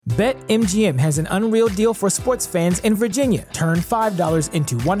BetMGM has an unreal deal for sports fans in Virginia. Turn $5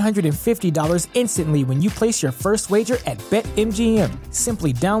 into $150 instantly when you place your first wager at BetMGM.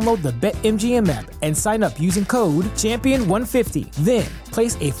 Simply download the BetMGM app and sign up using code Champion150. Then,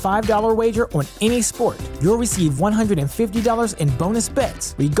 place a $5 wager on any sport. You'll receive $150 in bonus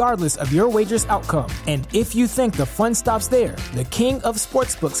bets, regardless of your wager's outcome. And if you think the fun stops there, the King of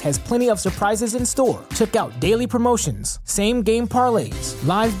Sportsbooks has plenty of surprises in store. Check out daily promotions, same-game parlays,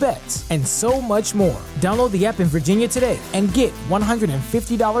 live bets, and so much more. Download the app in Virginia today and get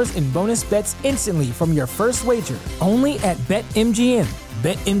 $150 in bonus bets instantly from your first wager. Only at BetMGM.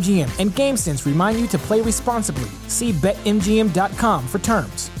 BetMGM and GameSense remind you to play responsibly. See BetMGM.com for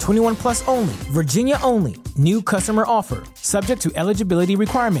terms. 21 plus only. Virginia only. New customer offer. Subject to eligibility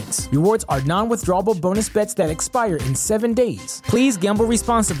requirements. Rewards are non-withdrawable bonus bets that expire in 7 days. Please gamble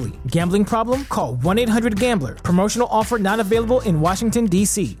responsibly. Gambling problem? Call 1-800-GAMBLER. Promotional offer not available in Washington,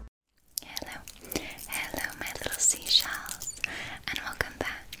 D.C. Hello my little seashells, and welcome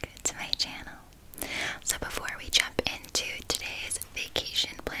back to my channel. So before we jump into today's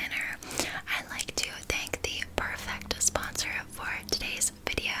vacation planner, I'd like to thank the perfect sponsor for today's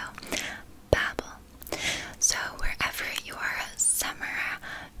video, Babbel. So wherever your summer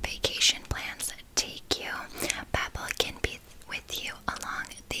vacation plans take you, Babbel can be with you along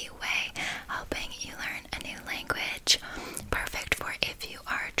the way, helping you learn a new language. Perfect for if you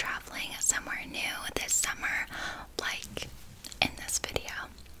are traveling somewhere new this summer, like in this video.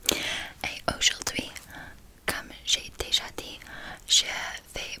 Et aujourd'hui, comme j'ai déjà dit, je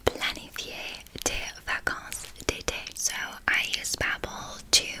vais planifier des vacances d'été. So I use Babbel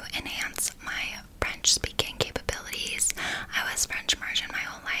to enhance my French speaking capabilities. I was French immersion my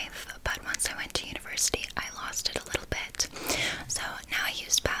whole life, but once I went to university, I lost it a little bit. So now I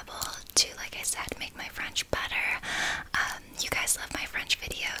use Babbel to, like I said, make my French better. You guys love my French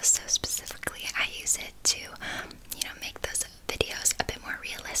videos, so specifically I use it to, make those videos a bit more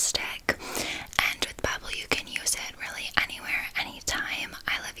realistic. And with Babbel, you can use it really anywhere, anytime.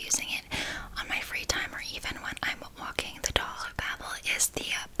 I love using it on my free time or even when I'm walking the dog. Babbel is the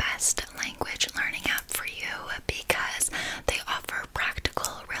best language learning app for you because they offer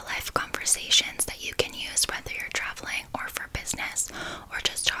practical, real-life conversations that you can use whether you're traveling or for business or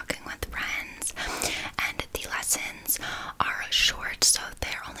just talking with friends. And the lessons are short, so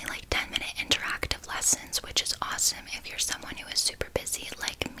they're only like 10-minute interactive lessons, which is awesome if you're someone who is super busy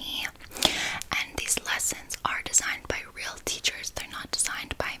like me. And these lessons are designed by real teachers. They're not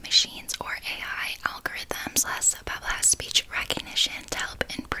designed by machines or AI algorithms. Plus, Babbel has speech recognition to help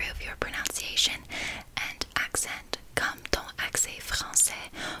improve your pronunciation and accent. Comme ton accent français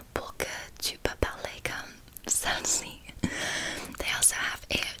pour que tu peux parler comme celle-ci. They also have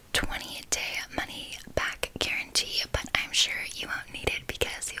a 20-day money-back guarantee, but I'm sure you won't need it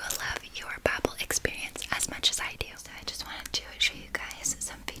because you will love your Babbel experience as much as I do. So I just wanted to show you guys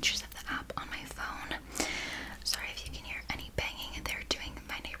some features of the app on my phone. Sorry if you can hear any banging. They're doing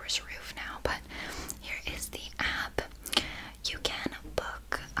my neighbor's roof now, but here is the app. You can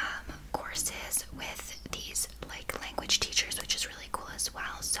book courses with these language teachers, which is really cool as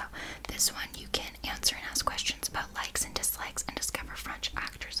well. So this one you can answer and ask questions about likes and dislikes and discover French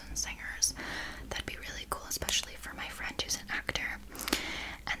actors and singers. That'd be really cool, especially for my friend who's an actor.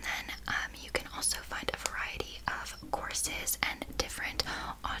 And then you can also find a variety of courses and different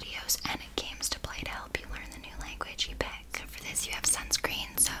audios and games to play to help you learn the new language you pick. For this you have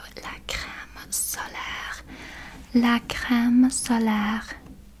sunscreen, so la crème solaire. La crème solaire.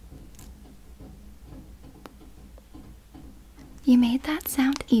 You made that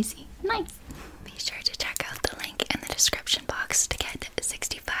sound easy. Nice. Be sure to check out the link in the description box to get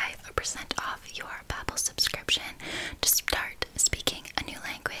 65% off your Babbel subscription to start speaking a new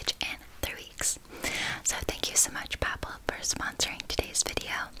language in 3 weeks. So thank you so much, Babbel, for sponsoring today's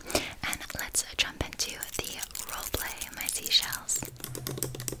video. And let's jump into the roleplay, my seashells.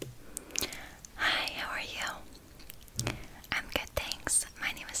 Hi, how are you? I'm good, thanks.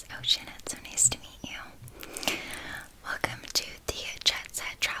 My name is Ocean. It's so nice to meet you. Welcome to the Jet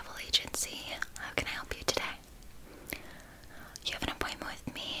Set Travel Agency. How can I help you today? You have an appointment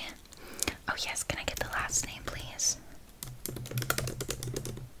with me? Oh yes, can I get the last name, please?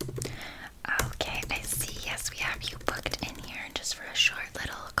 Okay, I see. Yes, we have you booked in here just for a short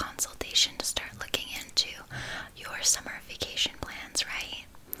little consultation to start looking into your summer vacation plans, right?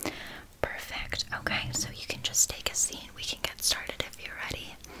 Perfect. Okay, so you can just take a seat. We can get started if you're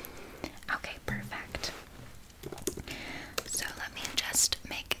ready. Okay, perfect. So let me just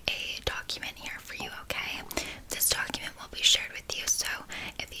make a document here for you, okay? This document will be shared with you, so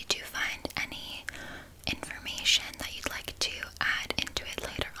if you do find any information that you'd like to add into it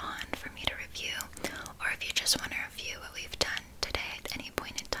later on,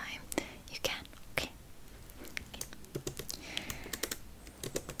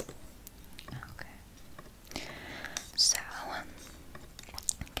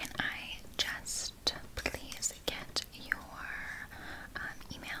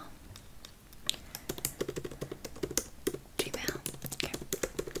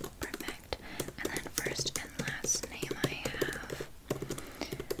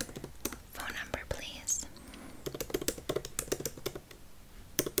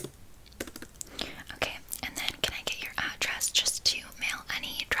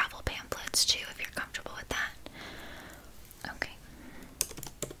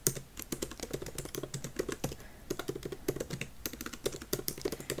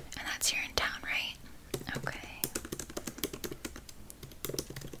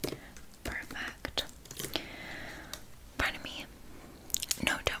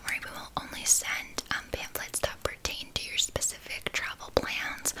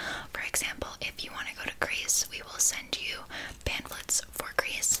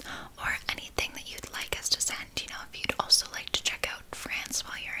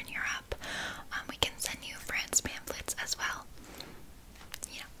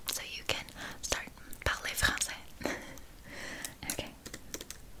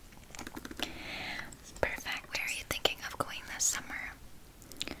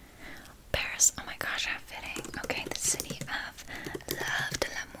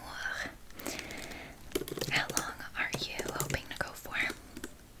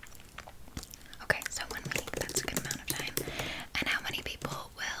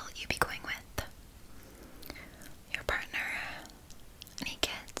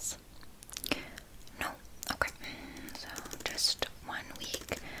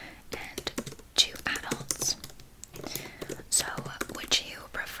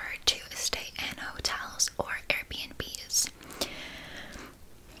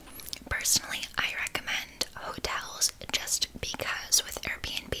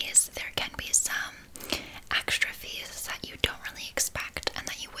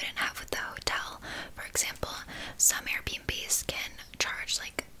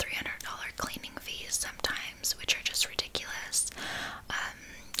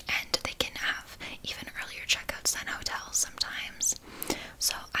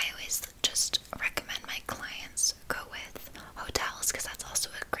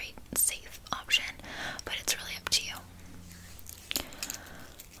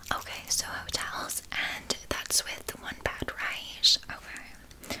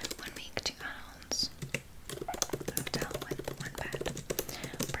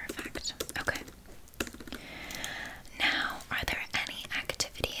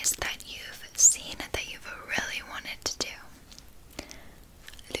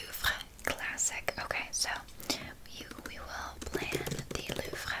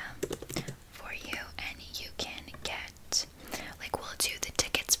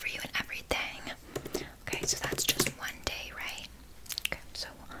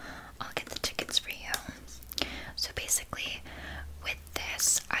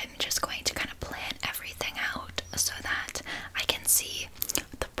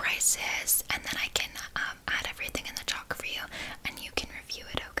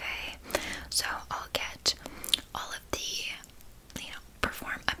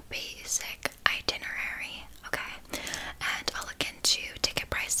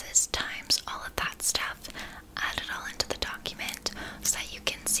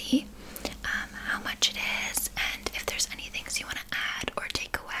 see how much it is, and if there's any things you want to add or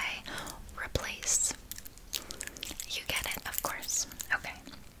take away, replace. You get it, of course. Okay.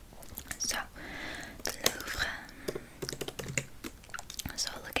 So, the Louvre. So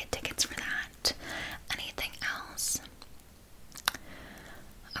I'll look at tickets for that. Anything else?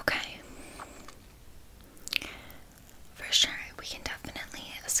 Okay. For sure, we can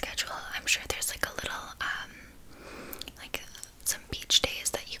definitely schedule. I'm sure there's like a little, like some beach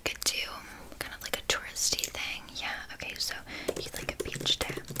days that you could do, kind of like a touristy thing. Yeah, okay, so you'd like a beach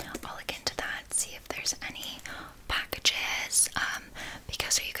day. I'll look into that, see if there's any packages.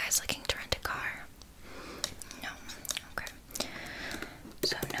 Because are you guys looking to rent a car? No. Okay.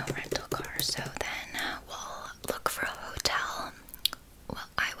 So no rental car. So then we'll look for a hotel. Well,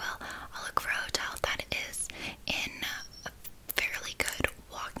 I will. I'll look for a hotel that is in a fairly good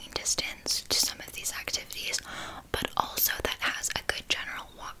walking distance to some of these activities, but also that has a good general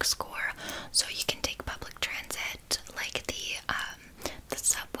walk score, so you can take public transit like the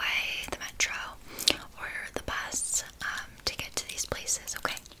subway, the metro, or the bus to get to these places.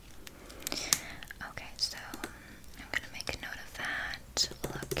 Okay. Okay, so I'm gonna make a note of that.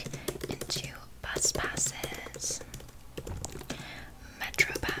 Look into bus passes,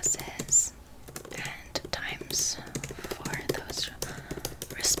 metro passes, and times for those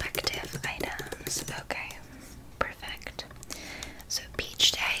respective items. Okay, perfect. So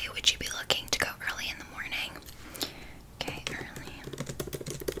beach day, would you be looking to go early in the morning? Okay, early.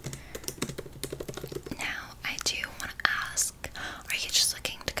 Now, I do want to ask, are you just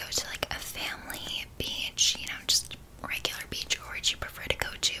looking to go to like a family beach, you know, just regular beach, or would you prefer to go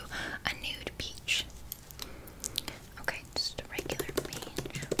to a nude beach? Okay, just a regular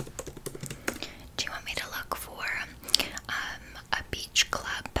beach. Do you want me to look for a beach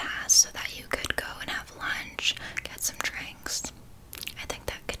club pass so that you could go and have lunch, get some drinks? I think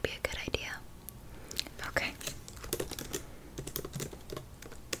that could be a good idea. Okay.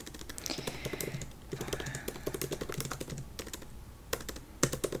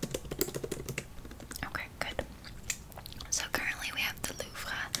 Okay, good. So currently we have the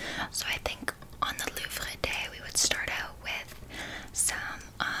Louvre. So I think on the Louvre day we would start out with some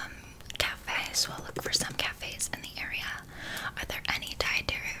cafes. So I'll look for some cafes in the area. Are there any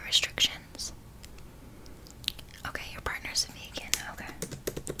dietary restrictions? Okay, your partner's a vegan. Okay.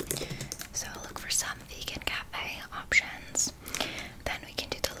 So I'll look for some vegan cafe options. Then we can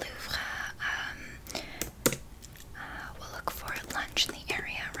do the Louvre. We'll look for lunch in the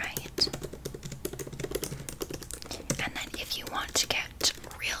area, right? And then if you want to get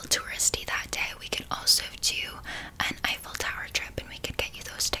real touristy that day, we could also do an Eiffel Tower trip and we could get you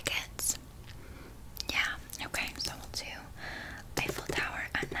those tickets. Yeah, okay, so we'll do Eiffel Tower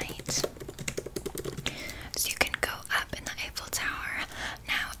at night. So you can go up in the Eiffel Tower.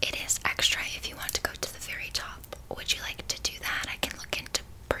 Now, it is extra if you want to go to the very top. Would you like to do that? I can look into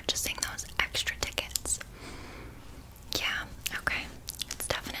purchasing those extra tickets. Yeah, okay. It's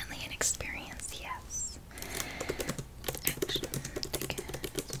definitely an experience, yes. Extra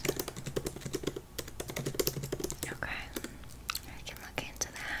tickets. Okay, I can look into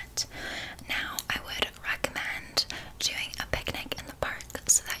that. Now, I would recommend doing a picnic in the park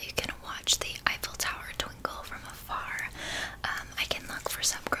so that you can watch the Eiffel Tower twinkle from afar. I can look for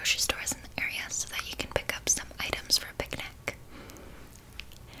some grocery stores in the area so that you can pick up some items for a picnic.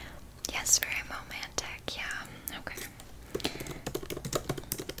 Yes, very romantic, yeah, okay.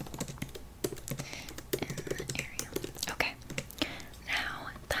 In the area. Okay, now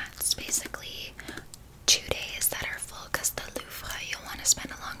that's basically 2 days that are full, because the Louvre you'll want to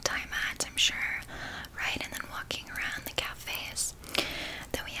spend a long time at, I'm sure, right? And then walking around the cafes.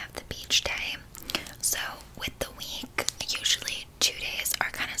 Then we have the beach day. So with the week, usually 2 days are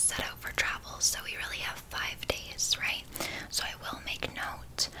kind of set out for travel, so we really have 5 days, right? So I will make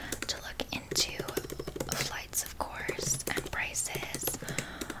note to look into flights, of course, and prices.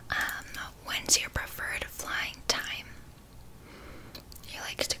 When's your preferred flying time? You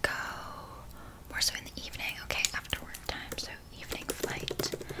like to go more so in the evening? Okay, after work time, so evening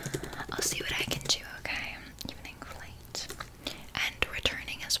flight. I'll see what I can do, okay? Evening flight. And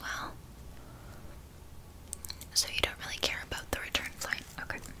returning as well. So you don't really care about the return flight.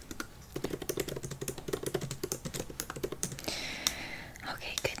 Okay.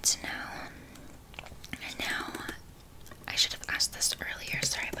 Okay, good to know. And now, I should have asked this earlier,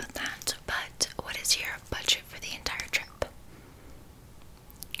 sorry about that, but what is your budget for the entire trip?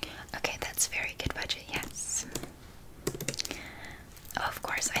 Okay, that's very good budget, yes. Oh, of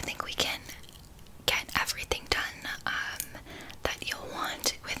course, I think we can get everything done that you'll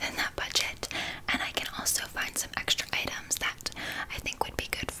want within that budget, and I can also find some extra items that I think would be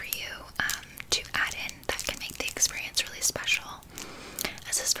good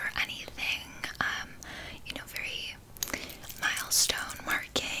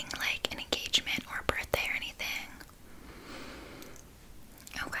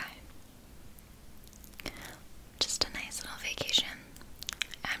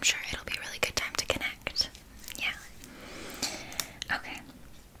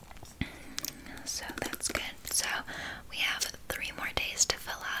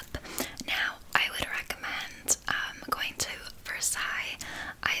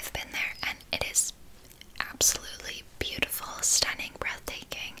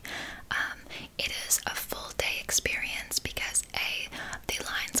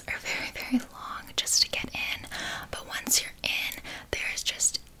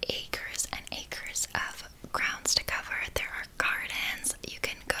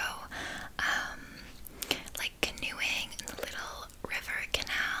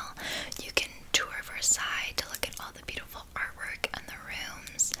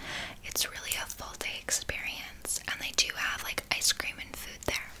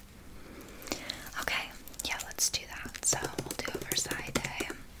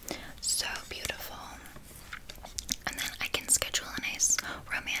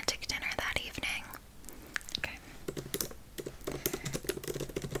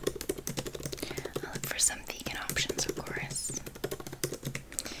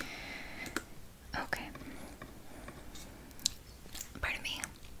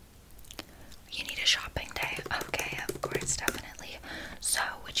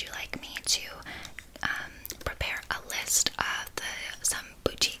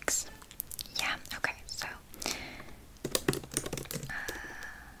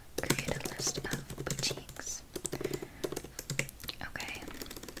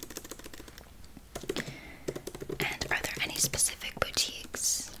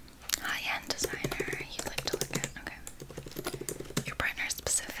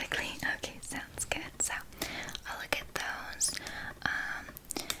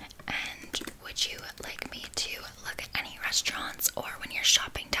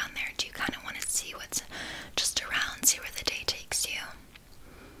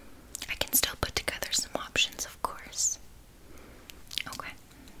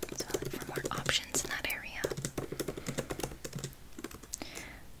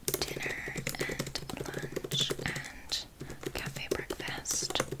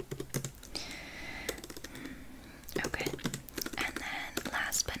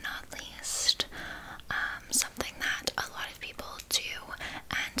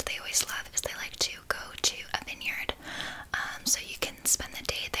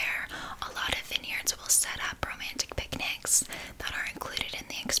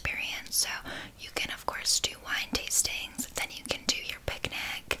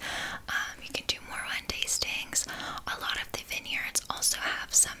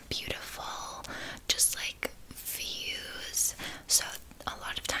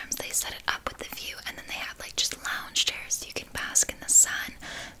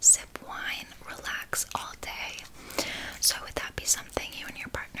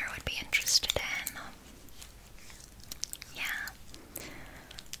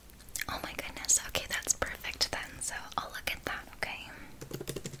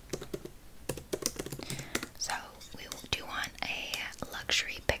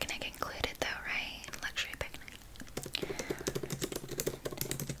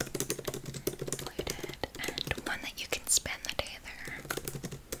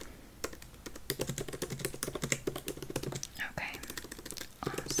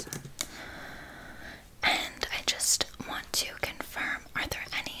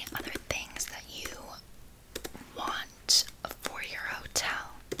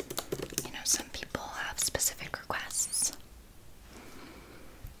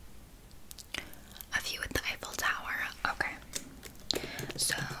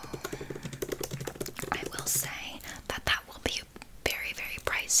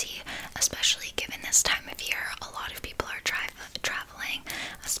busy, especially given this time of year. A lot of people are traveling,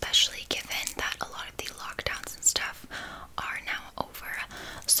 especially given that a lot of the lockdowns and stuff are now over.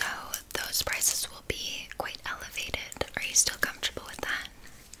 So those prices will be quite elevated. Are you still comfortable with that?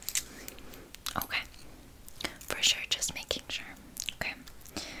 Okay. For sure, just making sure. Okay.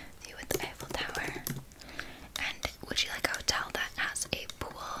 View with the Eiffel Tower. And would you like a hotel that has a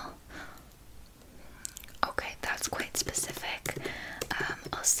pool? Okay, that's quite specific.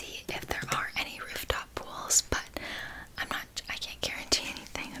 I'll see if there are any rooftop pools, but I can't guarantee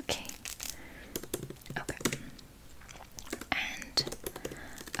anything, okay? Okay. And,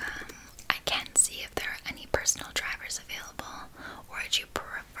 I can see if there are any personal drivers available, or would you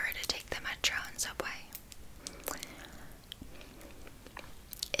prefer to take the metro and subway?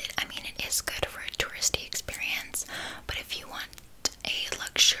 It is good for a touristy experience, but if you want a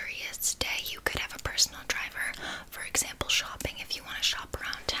luxurious day, you could have a personal driver. For example, shopping, if you want to shop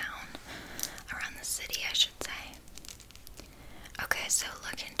around town, around the city, I should say. Okay, so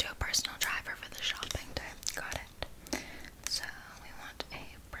look into a personal driver for the shopping day. Got it. So we want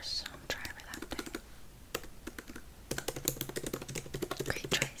a personal driver that day.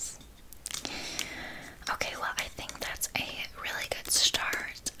 Great choice. Okay, well, I think that's a really good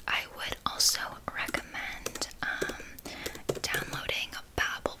start. I would also recommend downloading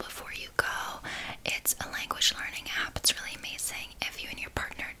Babbel before you go. It's a language learning app. It's really amazing if you and your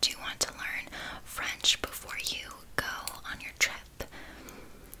partner do want to learn French before you go on your trip.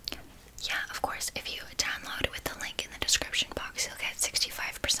 Yeah, of course, if you download it with the link in the description box, you'll get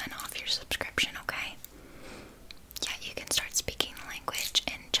 65% off your subscription, okay? Yeah, you can start speaking the language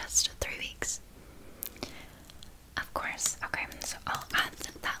in just 3 weeks. Of course. Okay, so I'll add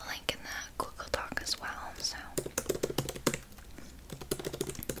that link in the Google Doc as well, so.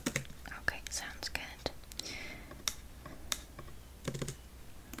 Okay, sounds good.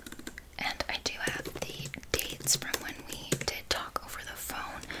 And I do have the dates from when we did talk over the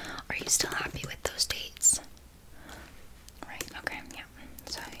phone. Are you still happy with those dates? Right, okay, yeah.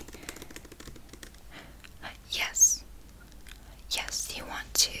 So, yes. Yes, you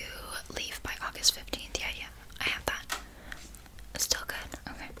want to leave by August 15th. Yeah, I have that. Still good?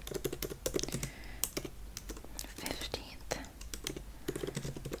 Okay. 15th.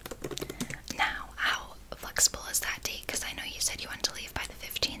 Now, how flexible is that date? Because I know you said you want to leave by the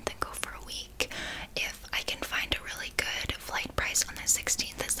 15th and go for a week. If I can find a really good flight price on the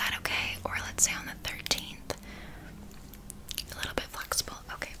 16th, is that okay? Or let's say on the 13th. A little bit flexible.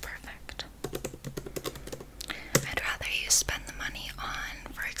 Okay, perfect. I'd rather you spend the money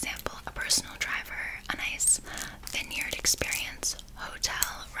on, for example, a personal driver, a nice vineyard experience,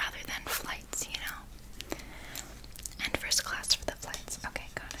 hotel, rather than flights, you know? And first class for the flights. Okay,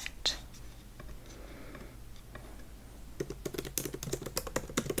 got it.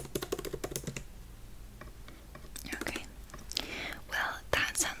 Okay. Well,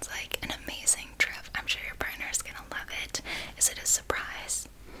 that sounds like an amazing trip. I'm sure your partner's gonna love it. Is it a surprise?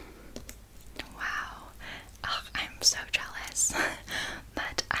 Wow. Oh, I'm so jealous.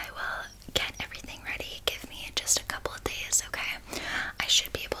 But I will get everything ready. Give me just a couple of days, okay? I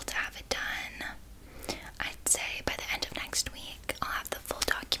should be able to have it done. I'd say by the end of next week, I'll have the full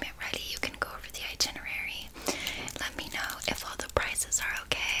document ready. You can go over the itinerary. Let me know if all the prices are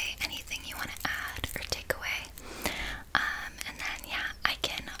okay, anything you want to add or take away. And then, yeah, I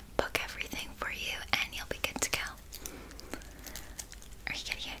can book everything for you and you'll be good to go. Are you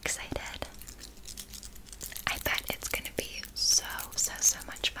getting excited? I bet it's gonna be so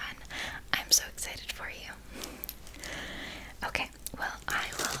much fun. I'm so excited for you. Okay, well, I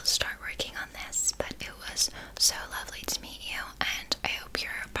will start working on this, but it was so lovely to meet you, and I hope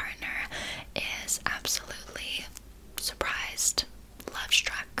your partner is absolutely surprised,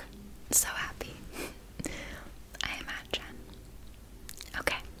 love-struck, so happy. I imagine.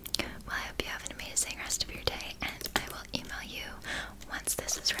 Okay, well, I hope you have an amazing rest of your day, and